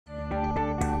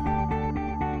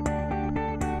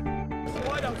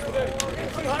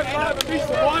high five and beat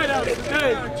some wide out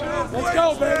today. Let's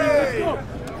go, baby.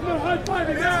 Let's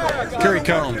go. Kerry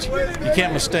Coombs, you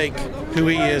can't mistake who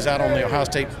he is out on the Ohio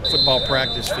State football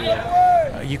practice field.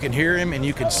 You can hear him and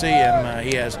you can see him.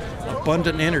 He has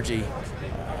abundant energy.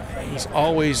 He's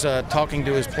always talking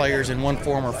to his players in one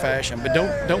form or fashion, but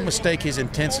don't mistake his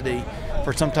intensity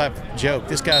for some type of joke.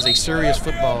 This guy's a serious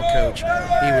football coach.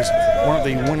 He was one of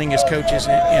the winningest coaches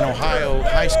in Ohio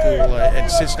high school at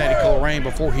Cincinnati Coleraine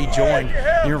before he joined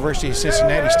the University of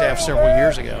Cincinnati staff several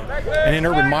years ago. And then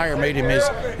Urban Meyer made him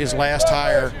his last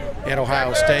hire at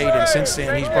Ohio State, and since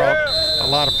then he's brought a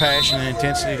lot of passion and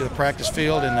intensity to the practice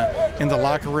field, in the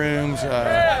locker rooms,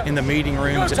 in the meeting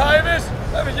rooms. Tyvis,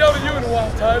 I haven't yelled at you in a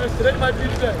while, Tyvis. Today might be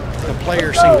the day. The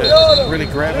players seem to really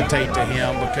gravitate to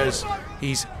him because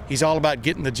he's all about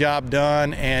getting the job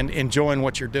done and enjoying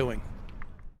what you're doing.